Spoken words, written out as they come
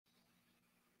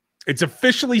It's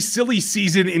officially silly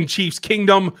season in Chiefs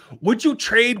Kingdom. Would you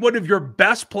trade one of your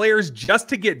best players just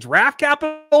to get draft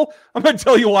capital? I'm going to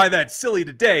tell you why that's silly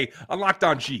today on Locked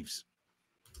On Chiefs.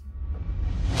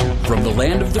 From the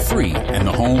land of the free and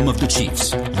the home of the Chiefs,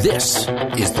 this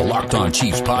is the Locked On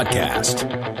Chiefs podcast.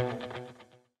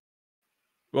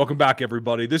 Welcome back,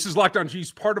 everybody. This is Locked On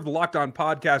Chiefs, part of the Locked On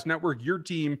Podcast Network, your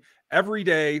team every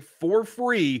day for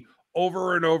free.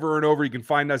 Over and over and over. You can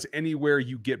find us anywhere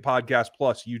you get podcasts,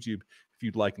 plus YouTube. If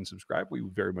you'd like and subscribe, we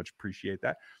would very much appreciate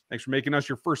that. Thanks for making us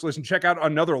your first listen. Check out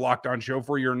another Locked On show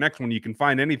for your next one. You can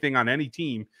find anything on any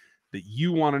team that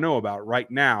you want to know about right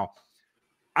now.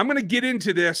 I'm going to get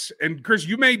into this, and Chris,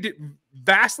 you may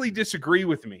vastly disagree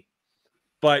with me,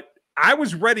 but I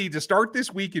was ready to start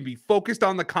this week and be focused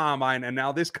on the combine, and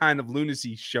now this kind of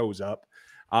lunacy shows up.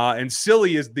 And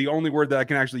silly is the only word that I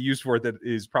can actually use for it that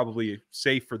is probably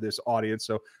safe for this audience.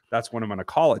 So that's what I'm going to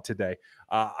call it today.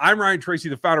 I'm Ryan Tracy,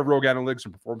 the founder of Rogue Analytics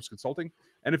and Performance Consulting,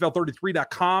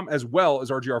 NFL33.com, as well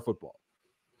as RGR Football.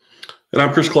 And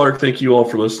I'm Chris Clark. Thank you all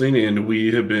for listening. And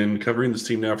we have been covering this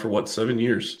team now for 7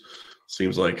 years?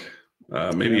 Seems like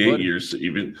maybe 8 years,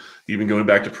 even going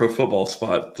back to Pro Football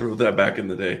Spot. Throw that back in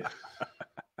the day.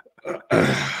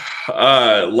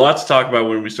 Lots to talk about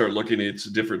when we start looking at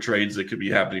different trades that could be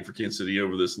happening for Kansas City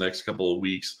over this next couple of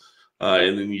weeks.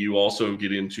 And then you also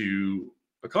get into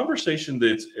a conversation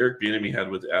that Eric Bieinemy had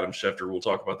with Adam Schefter. We'll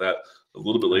talk about that a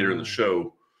little bit later in the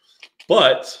show.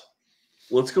 But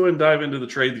let's go ahead and dive into the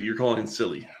trade that you're calling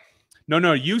silly.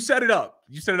 No, you set it up.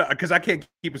 You set it up because I can't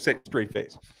keep a straight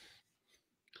face.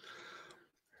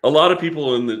 A lot of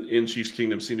people in Chiefs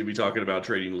Kingdom seem to be talking about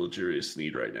trading L'Jarius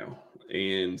Sneed right now.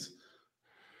 And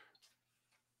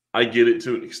I get it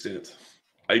to an extent.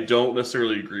 I don't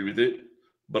necessarily agree with it,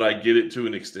 but I get it to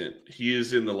an extent. He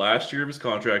is in the last year of his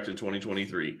contract in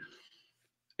 2023,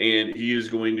 and he is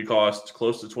going to cost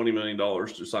close to $20 million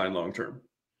to sign long-term.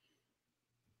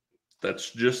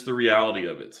 That's just the reality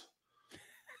of it.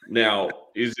 Now,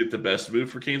 is it the best move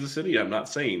for Kansas City? I'm not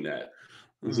saying that.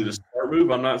 Is it a smart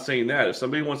move? I'm not saying that. If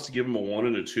somebody wants to give him a 1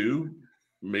 and a 2,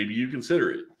 maybe you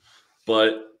consider it.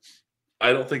 But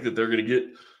I don't think that they're going to get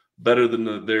better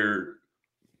than their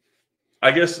 – I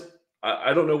guess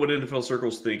I don't know what NFL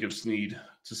circles think of Sneed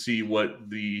to see what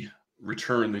the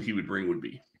return that he would bring would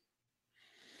be.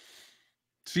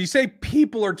 So you say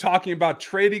people are talking about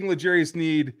trading L'Jarius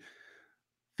Sneed,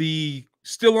 the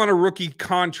still on a rookie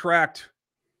contract,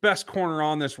 best corner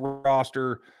on this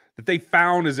roster that they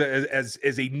found as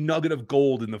a nugget of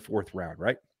gold in the 4th round,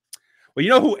 right? Well, you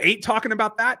know who ain't talking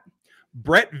about that?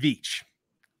 Brett Veach.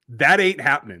 That ain't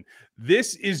happening.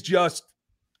 This is just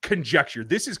conjecture.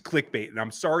 This is clickbait, and I'm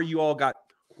sorry you all got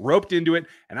roped into it,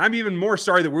 and I'm even more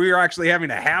sorry that we are actually having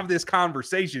to have this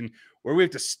conversation where we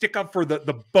have to stick up for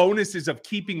the bonuses of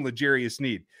keeping L'Jarius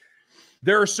Sneed.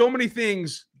 There are so many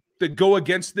things that go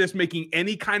against this, making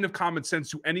any kind of common sense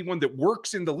to anyone that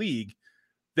works in the league,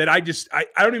 that I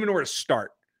don't even know where to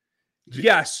start.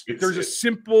 Yes, there's a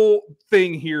simple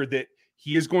thing here that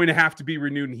he is going to have to be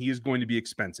renewed and he is going to be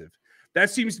expensive. That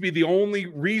seems to be the only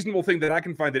reasonable thing that I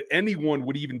can find that anyone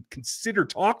would even consider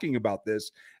talking about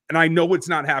this. And I know it's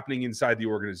not happening inside the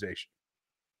organization.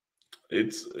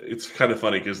 It's kind of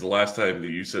funny because the last time that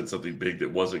you said something big that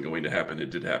wasn't going to happen, it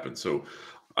did happen. So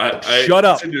I shut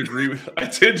up. tend to agree with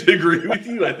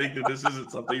you. I think that this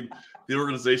isn't something the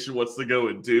organization wants to go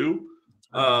and do.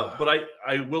 But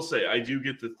I will say I do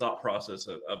get the thought process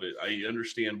of it. I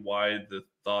understand why the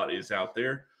thought is out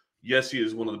there. Yes, he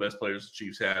is one of the best players the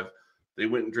Chiefs have. They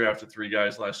went and drafted 3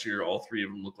 guys last year. All 3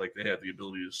 of them look like they had the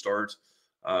ability to start.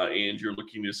 And you're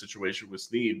looking at a situation with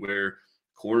Sneed where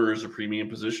corner is a premium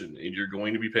position, and you're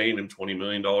going to be paying him $20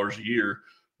 million a year,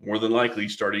 more than likely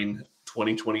starting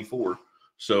 2024.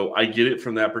 So I get it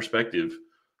from that perspective.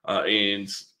 And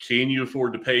can you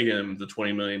afford to pay him the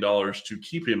 $20 million to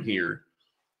keep him here?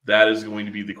 That is going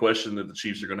to be the question that the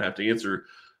Chiefs are going to have to answer.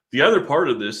 The other part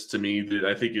of this, to me, that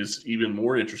I think is even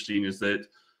more interesting is that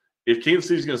if Kansas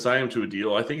City is going to sign him to a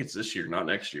deal, I think it's this year, not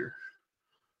next year.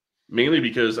 Mainly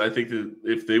because I think that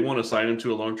if they want to sign him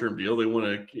to a long-term deal, they want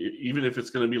to, even if it's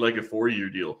going to be like a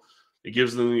 4-year deal, it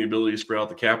gives them the ability to spread out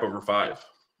the cap over 5.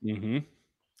 Mm-hmm.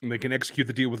 And they can execute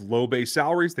the deal with low base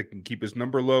salaries. They can keep his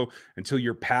number low until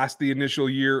you're past the initial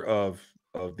year of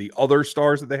the other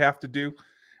stars that they have to do.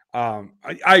 I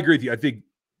agree with you. I think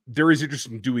there is interest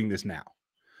in doing this now.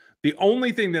 The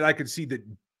only thing that I could see that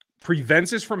prevents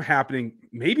this from happening,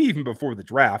 maybe even before the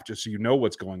draft, just so you know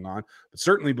what's going on, but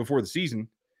certainly before the season,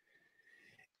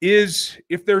 is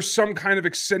if there's some kind of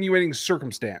extenuating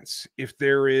circumstance, if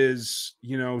there is,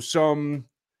 some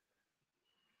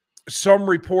some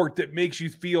report that makes you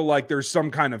feel like there's some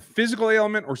kind of physical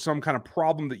ailment or some kind of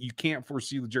problem that you can't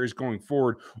foresee L'Jarius going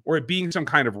forward, or it being some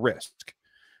kind of risk.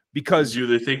 Because do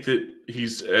they think that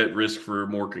he's at risk for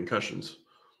more concussions?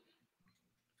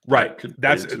 Right.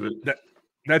 That's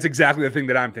exactly the thing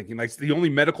that I'm thinking. Like, it's the only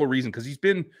medical reason, because he's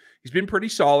been pretty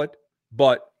solid,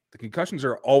 but the concussions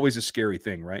are always a scary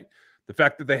thing, right? The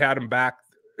fact that they had him back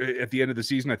at the end of the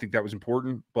season, I think that was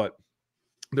important, but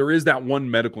there is that one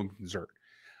medical concern.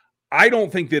 I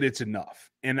don't think that it's enough.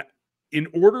 And in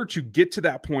order to get to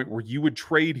that point where you would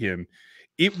trade him,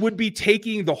 it would be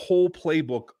taking the whole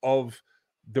playbook of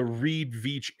the Reed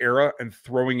Veach era and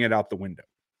throwing it out the window.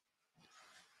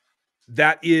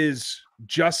 That is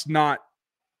just not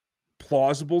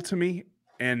plausible to me.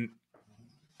 And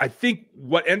I think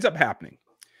what ends up happening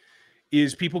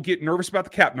is people get nervous about the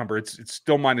cap number. It's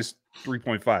still minus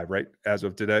 3.5, right? As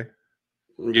of today.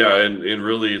 Yeah, and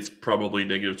really it's probably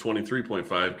negative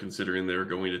 23.5 considering they're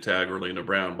going to tag Orlando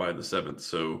Brown by the 7th.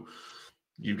 So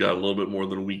you've got a little bit more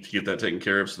than a week to get that taken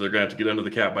care of. So they're going to have to get under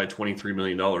the cap by $23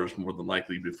 million more than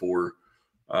likely before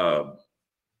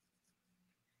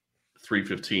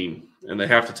 3/15. And they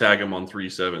have to tag him on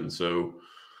 3/7. So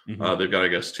they've got, I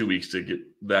guess, 2 weeks to get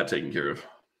that taken care of.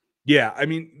 Yeah, I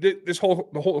mean, the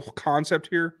whole concept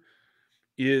here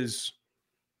is,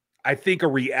 I think, a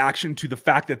reaction to the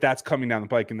fact that that's coming down the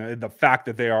pike and the fact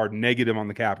that they are negative on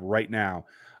the cap right now.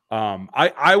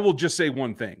 I will just say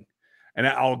one thing, and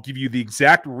I'll give you the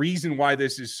exact reason why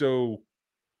this is so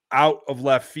out of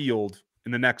left field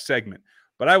in the next segment.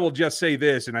 But I will just say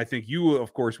this, and I think you,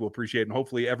 of course, will appreciate it, and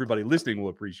hopefully everybody listening will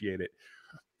appreciate it.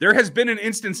 There has been an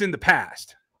instance in the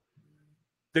past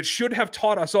that should have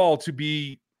taught us all to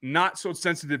be not so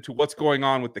sensitive to what's going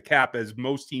on with the cap as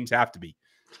most teams have to be.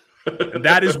 And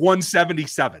that is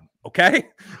 177. Okay.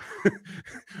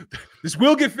 This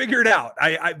will get figured out.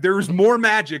 There's more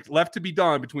magic left to be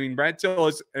done between Brad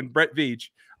Tillis and Brett Veach.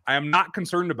 I am not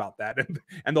concerned about that.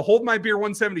 And the hold my beer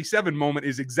 177 moment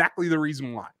is exactly the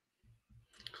reason why.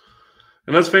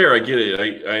 And that's fair. I get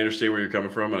it. I understand where you're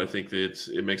coming from. And I think that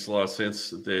it makes a lot of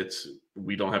sense that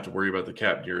we don't have to worry about the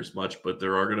cap near as much, but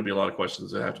there are going to be a lot of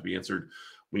questions that have to be answered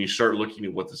when you start looking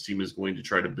at what this team is going to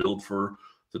try to build for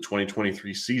the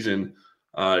 2023 season.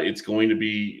 It's going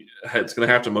to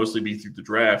have to mostly be through the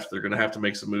draft. They're going to have to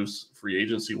make some moves free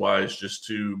agency wise just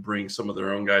to bring some of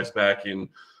their own guys back in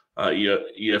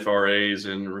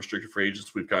EFRAs and restricted free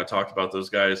agents. We've kind of talked about those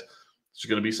guys. There's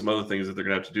going to be some other things that they're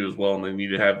going to have to do as well. And they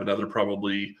need to have another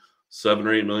probably $7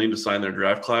 or $8 million to sign their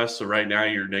draft class. So right now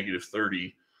you're negative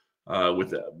 30 with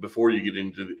that before you get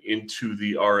into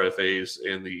the RFAs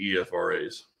and the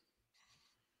EFRAs.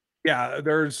 Yeah,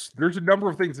 there's a number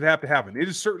of things that have to happen. It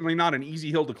is certainly not an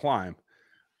easy hill to climb,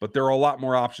 but there are a lot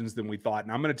more options than we thought.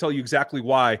 And I'm going to tell you exactly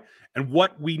why and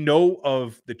what we know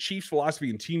of the Chiefs' philosophy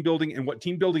in team building and what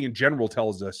team building in general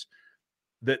tells us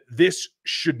that this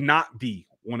should not be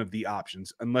one of the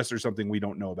options unless there's something we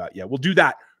don't know about yet. We'll do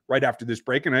that right after this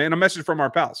break and a message from our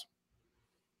pals.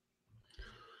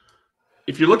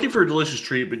 If you're looking for a delicious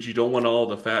treat, but you don't want all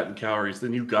the fat and calories,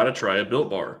 then you've got to try a Built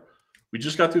Bar. We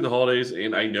just got through the holidays,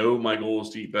 and I know my goal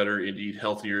is to eat better and eat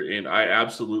healthier, and I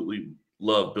absolutely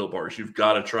love Built Bars. You've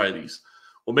got to try these.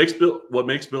 What makes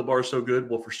Built Bars so good?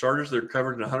 Well, for starters, they're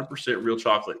covered in 100% real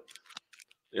chocolate,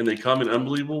 and they come in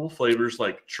unbelievable flavors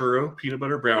like churro, peanut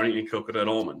butter brownie, and coconut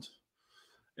almond.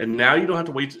 And now you don't have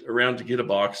to wait around to get a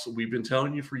box. We've been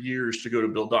telling you for years to go to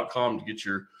Built.com to get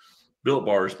your Built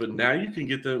Bars, but now you can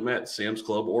get them at Sam's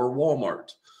Club or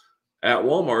Walmart. At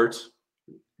Walmart,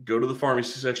 go to the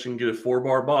pharmacy section and get a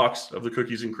 4-bar box of the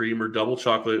cookies and cream or double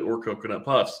chocolate or coconut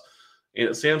puffs. And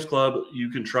at Sam's Club,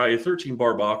 you can try a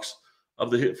 13-bar box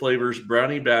of the hit flavors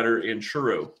brownie batter and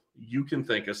churro. You can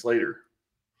thank us later.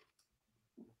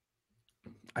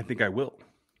 I think I will.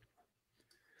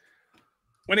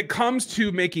 When it comes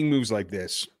to making moves like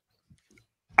this,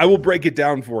 I will break it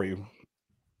down for you.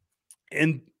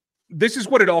 And this is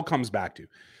what it all comes back to.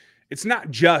 It's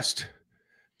not just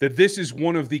that this is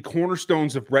one of the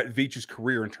cornerstones of Brett Veach's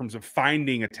career in terms of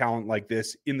finding a talent like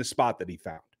this in the spot that he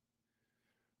found.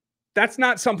 That's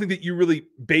not something that you really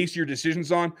base your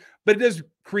decisions on, but it does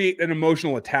create an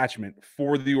emotional attachment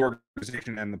for the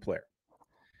organization and the player.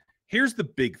 Here's the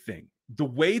big thing. The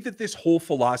way that this whole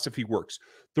philosophy works,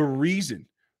 the reason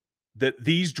that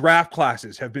these draft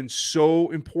classes have been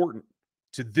so important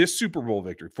to this Super Bowl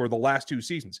victory for the last 2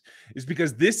 seasons is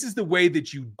because this is the way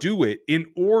that you do it in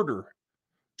order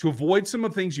to avoid some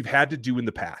of the things you've had to do in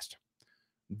the past.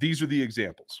 These are the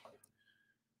examples.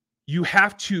 You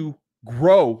have to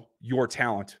grow your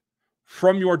talent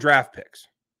from your draft picks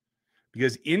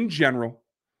because in general,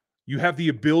 you have the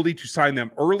ability to sign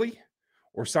them early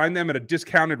or sign them at a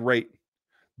discounted rate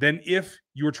than if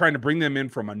you were trying to bring them in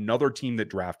from another team that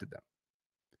drafted them.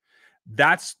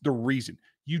 That's the reason.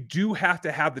 You do have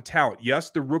to have the talent. Yes,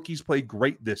 the rookies played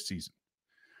great this season.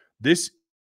 This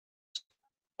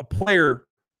a player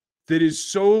that is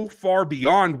so far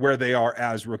beyond where they are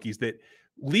as rookies that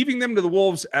leaving them to the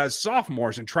Wolves as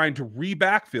sophomores and trying to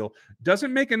re-backfill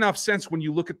doesn't make enough sense when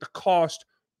you look at the cost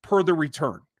per the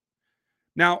return.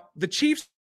 Now, the Chiefs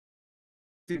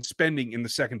spending in the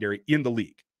secondary in the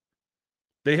league.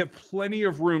 They have plenty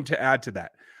of room to add to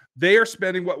that. They are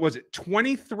spending, what was it,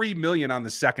 $23 million on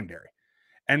the secondary.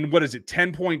 And what is it,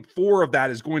 10.4 of that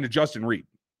is going to Justin Reed.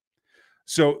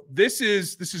 So this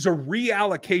is a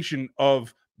reallocation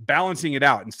of balancing it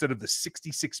out instead of the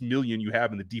 $66 million you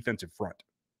have in the defensive front.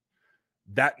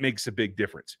 That makes a big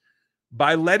difference.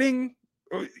 By letting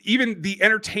even the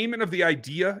entertainment of the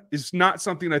idea is not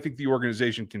something I think the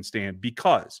organization can stand,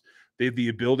 because they have the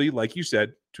ability, like you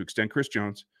said, to extend Chris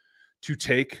Jones, to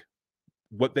take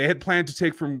what they had planned to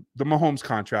take from the Mahomes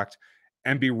contract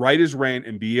and be right as rain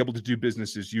and be able to do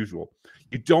business as usual.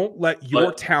 You don't let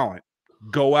your talent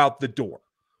go out the door.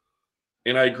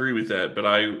 And I agree with that, but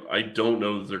I don't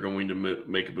know that they're going to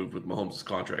make a move with Mahomes'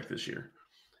 contract this year.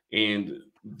 And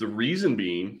the reason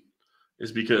being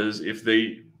is because if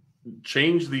they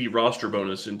change the roster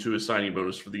bonus into a signing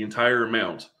bonus for the entire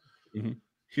amount,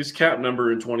 his cap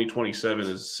number in 2027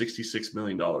 is $66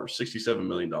 million, $67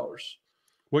 million.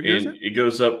 What year is it? It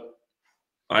goes up.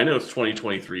 I know it's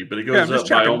 2023, but it goes up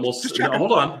by almost. No,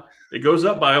 hold on. It goes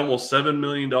up by almost $7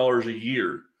 million a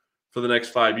year for the next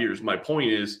 5 years. My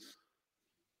point is,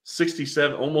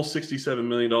 almost $67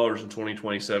 million in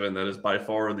 2027. That is by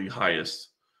far the highest.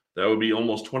 That would be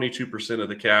almost 22% of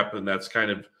the cap, and that's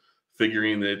kind of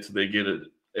figuring that they get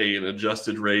an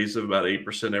adjusted raise of about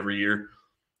 8% every year.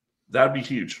 That'd be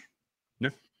huge.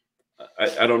 Yeah.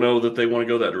 I don't know that they want to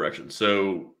go that direction.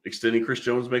 So extending Chris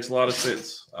Jones makes a lot of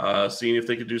sense. Seeing if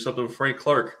they could do something with Frank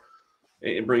Clark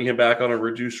and bring him back on a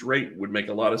reduced rate would make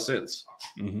a lot of sense.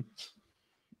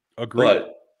 Agreed.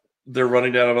 But they're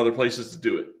running out of other places to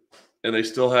do it. And they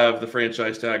still have the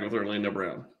franchise tag with Orlando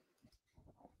Brown.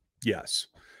 Yes.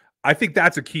 I think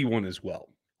that's a key one as well.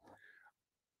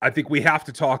 I think we have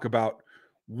to talk about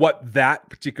what that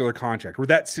particular contract or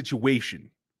that situation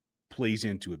plays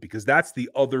into it, because that's the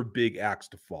other big axe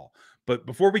to fall. But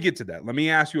before we get to that, let me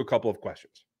ask you a couple of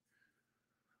questions.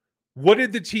 What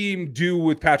did the team do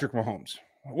with Patrick Mahomes?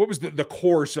 What was the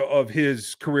course of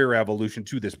his career evolution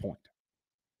to this point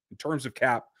in terms of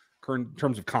cap, in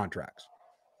terms of contracts?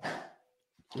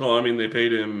 Well, I mean, they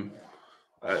paid him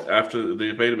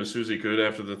as soon as he could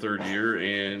after the third year,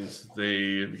 and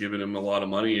they've given him a lot of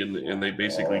money, and they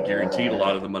basically guaranteed a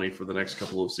lot of the money for the next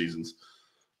couple of seasons.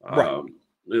 Right.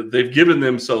 They've given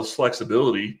themselves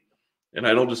flexibility, and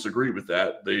I don't disagree with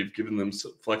that. They've given them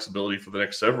flexibility for the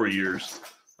next several years,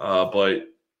 but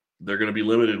they're going to be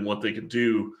limited in what they can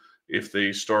do if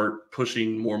they start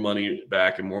pushing more money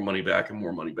back and more money back and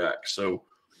more money back. So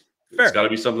it's got to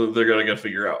be something that they're going to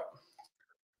figure out.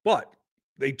 But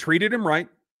they treated him right.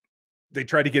 They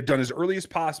tried to get done as early as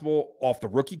possible off the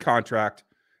rookie contract,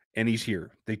 and he's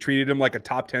here. They treated him like a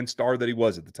top 10 star that he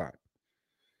was at the time.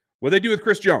 What did they do with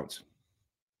Chris Jones?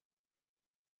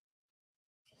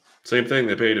 Same thing.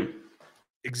 They paid him.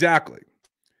 Exactly.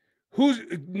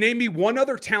 Name me one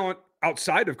other talent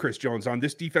outside of Chris Jones on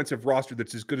this defensive roster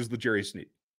that's as good as L'Jarius Sneed,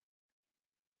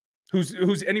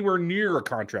 who's anywhere near a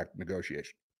contract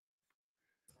negotiation.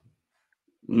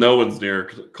 No one's near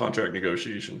contract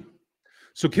negotiation.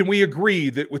 So can we agree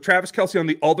that with Travis Kelce on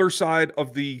the other side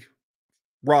of the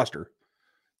roster,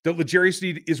 that L'Jarius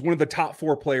Sneed is one of the top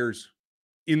 4 players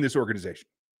in this organization?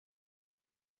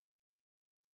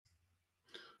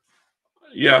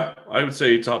 Yeah, I would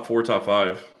say top 4, top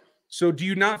 5. So do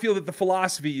you not feel that the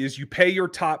philosophy is you pay your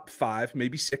top 5,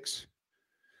 maybe 6,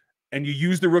 and you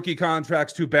use the rookie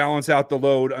contracts to balance out the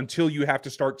load until you have to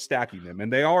start stacking them?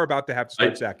 And they are about to have to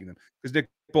start stacking them because Nick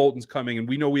Bolton's coming, and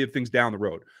we know we have things down the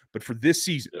road. But for this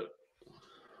season.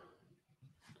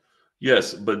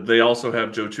 Yes, but they also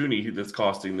have Joe Thuney that's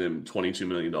costing them $22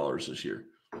 million this year.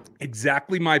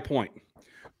 Exactly my point.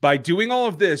 By doing all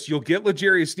of this, you'll get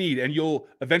L'Jarius Sneed, and you'll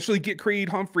eventually get Creed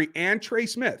Humphrey and Trey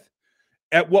Smith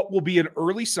at what will be an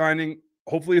early signing,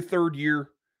 hopefully a third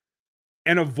year,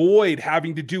 and avoid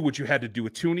having to do what you had to do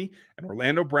with Thuney and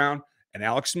Orlando Brown and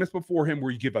Alex Smith before him,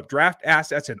 where you give up draft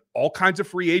assets and all kinds of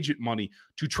free agent money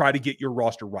to try to get your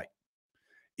roster right.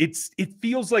 It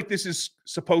feels like this is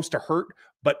supposed to hurt,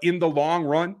 but in the long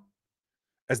run,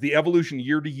 as the evolution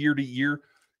year to year to year,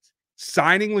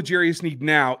 signing L'Jarius Sneed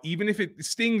now, even if it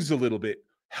stings a little bit,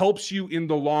 helps you in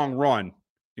the long run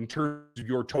in terms of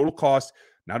your total cost,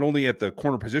 not only at the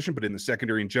corner position, but in the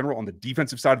secondary in general on the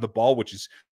defensive side of the ball, which is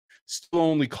still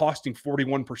only costing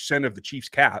 41% of the Chiefs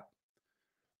cap.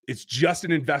 It's just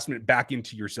an investment back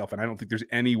into yourself, and I don't think there's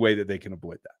any way that they can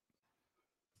avoid that.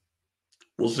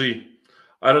 We'll see.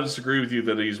 I don't disagree with you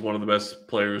that he's one of the best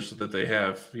players that they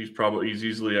have. He's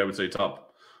easily, I would say,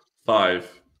 top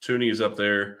 5. Tooney is up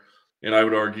there, and I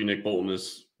would argue Nick Bolton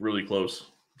is really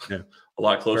close. Yeah. A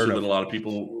lot closer than a lot of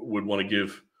people would want to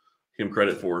give him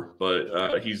credit for.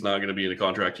 But he's not going to be in a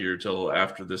contract here until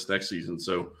after this next season,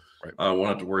 so I won't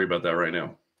have to worry about that right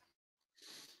now.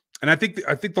 And I think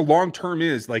the long term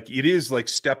is like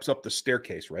steps up the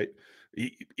staircase, right?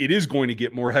 It is going to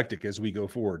get more hectic as we go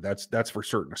forward. That's for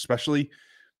certain, especially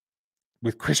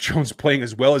with Chris Jones playing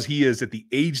as well as he is at the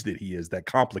age that he is. That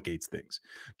complicates things.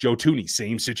 Joe Tooney,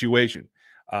 same situation.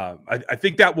 I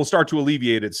think that will start to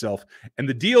alleviate itself. And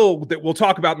the deal that we'll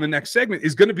talk about in the next segment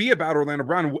is going to be about Orlando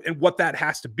Brown and what that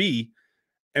has to be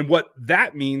and what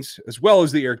that means, as well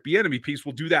as the Eric Bieinemy piece.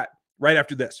 We'll do that right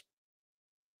after this.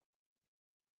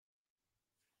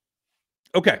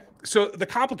 Okay, so the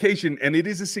complication, and it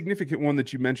is a significant one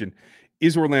that you mentioned,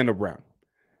 is Orlando Brown.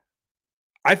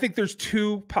 I think there's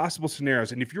 2 possible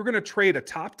scenarios. And if you're going to trade a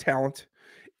top talent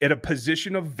at a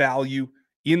position of value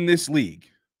in this league,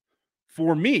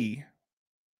 for me,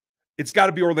 it's got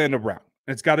to be Orlando Brown.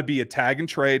 It's got to be a tag and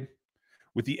trade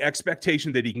with the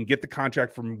expectation that he can get the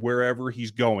contract from wherever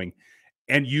he's going,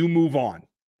 and you move on.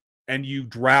 And you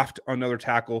draft another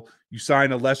tackle, you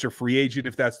sign a lesser free agent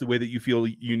if that's the way that you feel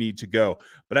you need to go.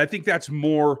 But I think that's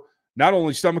more not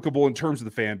only stomachable in terms of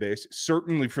the fan base,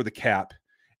 certainly for the cap.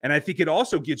 And I think it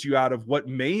also gets you out of what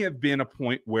may have been a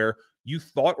point where you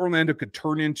thought Orlando could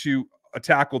turn into a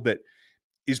tackle that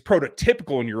is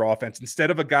prototypical in your offense instead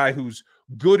of a guy who's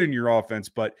good in your offense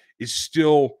but is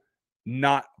still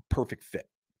not a perfect fit.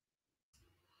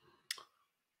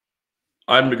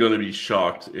 I'm going to be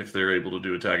shocked if they're able to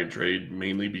do a tag and trade,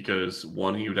 mainly because,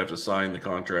 one, he would have to sign the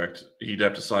contract. He'd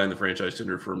have to sign the franchise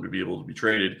tender for him to be able to be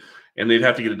traded, and they'd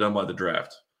have to get it done by the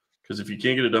draft. Because if you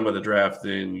can't get it done by the draft,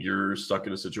 then you're stuck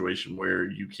in a situation where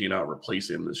you cannot replace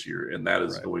him this year, and that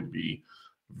is going to be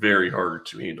very hard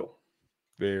to handle.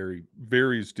 Very,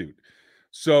 very astute.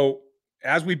 So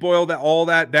as we boil all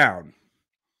that down,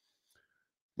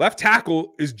 left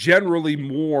tackle is generally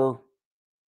more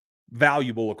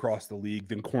valuable across the league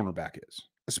than cornerback is,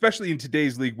 especially in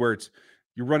today's league where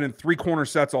you're running 3 corner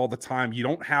sets all the time. You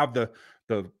don't have the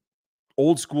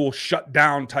old school shut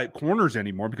down type corners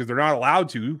anymore because they're not allowed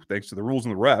to, thanks to the rules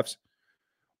and the refs.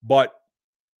 But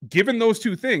given those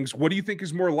 2 things, what do you think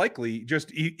is more likely, just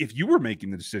if you were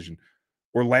making the decision,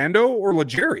 Orlando or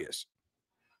L'Jarius?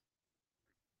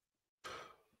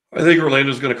 I think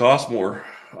Orlando's going to cost more.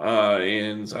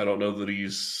 And I don't know that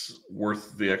he's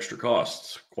worth the extra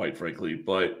costs, quite frankly,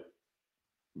 but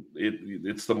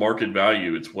it's the market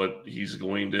value. It's what he's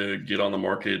going to get on the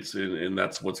markets, and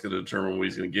that's what's going to determine what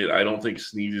he's going to get. I don't think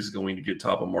Sneed is going to get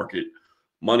top of market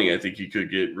money. I think he could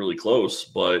get really close,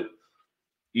 but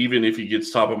even if he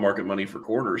gets top of market money for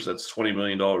corners, that's $20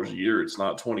 million a year. It's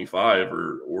not 25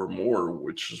 or more,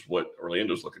 which is what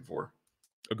Orlando's looking for.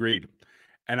 Agreed.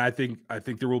 And I think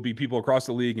there will be people across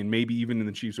the league and maybe even in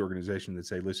the Chiefs organization that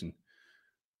say, listen,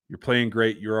 you're playing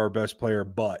great. You're our best player,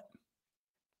 but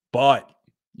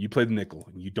you play the nickel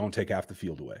and you don't take half the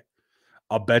field away.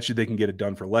 I'll bet you they can get it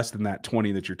done for less than that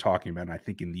 20 that you're talking about. And I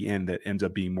think in the end, that ends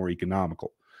up being more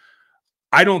economical.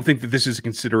 I don't think that this is a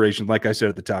consideration, like I said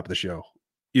at the top of the show,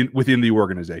 within the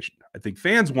organization. I think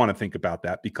fans want to think about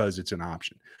that because it's an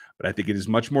option. But I think it is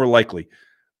much more likely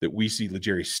that we see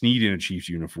L'Jarius Sneed in a Chiefs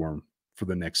uniform for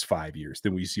the next 5 years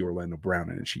than we see Orlando Brown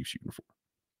in a Chiefs uniform.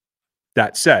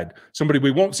 That said, somebody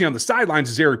we won't see on the sidelines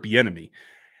is Eric Bieinemy.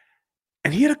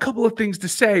 And he had a couple of things to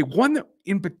say, one that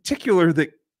in particular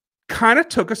that kind of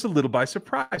took us a little by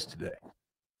surprise today.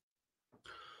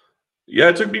 Yeah,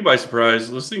 it took me by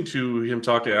surprise listening to him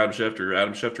talk to Adam Schefter.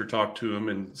 Adam Schefter talked to him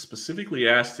and specifically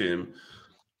asked him,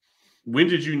 when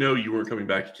did you know you weren't coming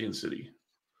back to Kansas City?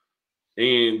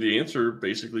 And the answer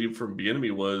basically from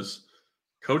Bieinemy was,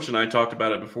 Coach and I talked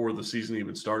about it before the season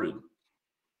even started.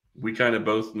 We kind of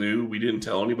both knew. We didn't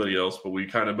tell anybody else, but we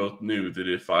kind of both knew that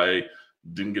if I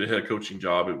didn't get a head coaching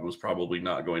job, it was probably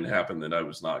not going to happen, that I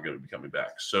was not going to be coming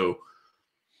back. So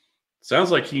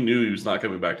sounds like he knew he was not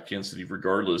coming back to Kansas City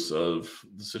regardless of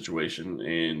the situation.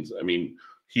 And, I mean,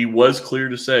 he was clear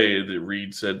to say that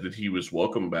Reed said that he was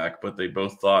welcome back, but they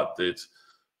both thought that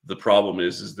the problem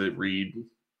is that Reed,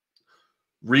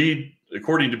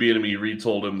 according to Bieinemy, Reed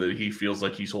told him that he feels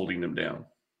like he's holding him down.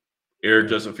 Eric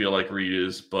doesn't feel like Reed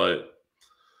is, but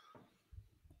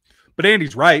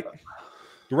Andy's right.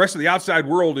 the rest of the outside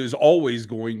world is always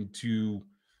going to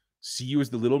see you as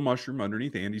the little mushroom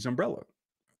underneath Andy's umbrella.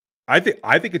 I think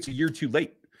it's a year too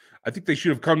late. I think they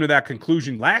should have come to that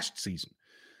conclusion last season.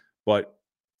 But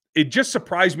it just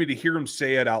surprised me to hear him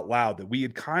say it out loud, that we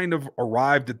had kind of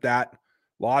arrived at that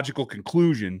logical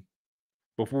conclusion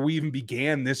before we even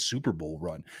began this Super Bowl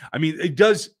run. I mean, it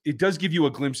does give you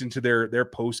a glimpse into their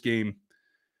post-game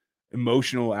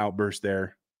emotional outburst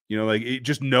there. You know, like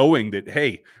just knowing that,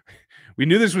 hey, we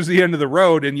knew this was the end of the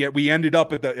road, and yet we ended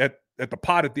up at the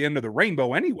pot at the end of the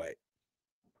rainbow anyway.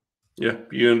 Yeah,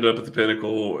 you ended up at the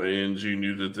pinnacle, and you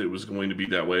knew that it was going to be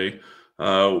that way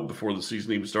before the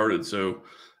season even started. So,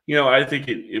 you know, I think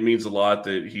it means a lot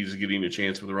that he's getting a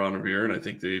chance with Ron Rivera, and I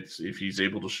think that if he's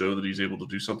able to show that he's able to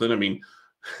do something, I mean,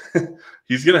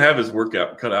 he's going to have his work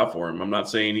cut out for him. I'm not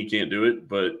saying he can't do it,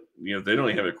 but, you know, they don't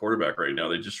even have a quarterback right now.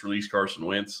 They just released Carson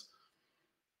Wentz.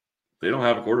 They don't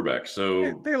have a quarterback,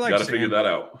 so they like got to figure that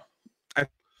out.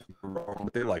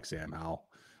 They like Sam Howell.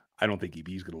 I don't think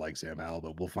EB's going to like Sam Howell,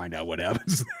 but we'll find out what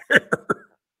happens there.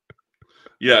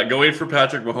 Yeah, going from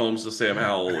Patrick Mahomes to Sam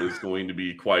Howell is going to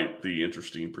be quite the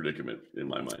interesting predicament in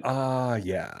my mind.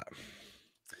 Yeah.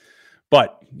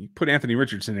 But you put Anthony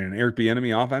Richardson in an Eric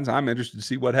Bieinemy offense, I'm interested to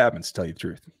see what happens, to tell you the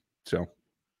truth. So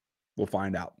we'll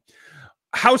find out.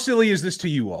 How silly is this to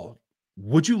you all?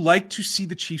 Would you like to see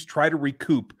the Chiefs try to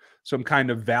recoup some kind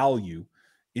of value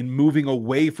in moving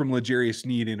away from L'Jarius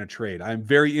Sneed in a trade? I'm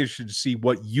very interested to see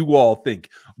what you all think.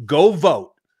 Go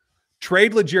vote.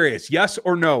 Trade L'Jarius, yes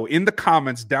or no, in the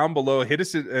comments down below. Hit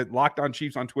us at Locked On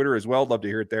Chiefs on Twitter as well. Love to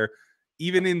hear it there.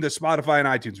 Even in the Spotify and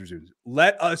iTunes reviews.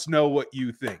 Let us know what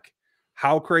you think.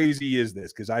 How crazy is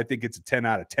this? Because I think it's a 10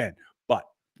 out of 10. But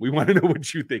we want to know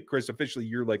what you think. Chris, officially,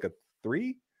 you're like a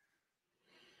 3?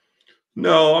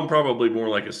 No, I'm probably more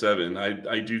like a 7.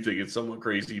 I do think it's somewhat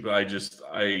crazy, but I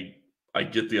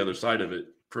get the other side of it.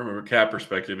 From a cap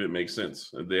perspective, it makes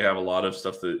sense. They have a lot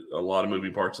of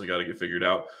moving parts they got to get figured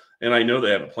out. And I know they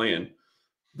have a plan.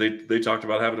 They talked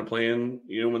about having a plan,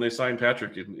 you know, when they signed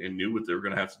Patrick and knew what they were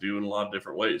going to have to do in a lot of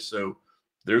different ways. So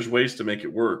there's ways to make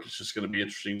it work. It's just going to be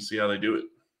interesting to see how they do it.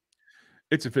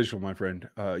 It's official, my friend.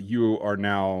 You are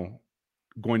now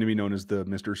going to be known as the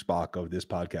Mr. Spock of this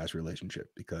podcast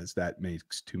relationship, because that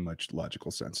makes too much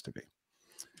logical sense to me.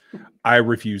 I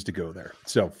refuse to go there.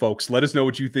 So, folks, let us know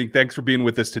what you think. Thanks for being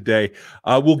with us today.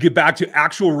 We'll get back to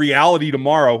actual reality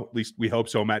tomorrow. At least we hope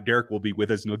so. Matt Derrick will be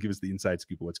with us, and he'll give us the inside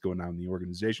scoop of what's going on in the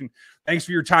organization. Thanks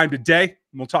for your time today,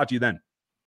 and we'll talk to you then.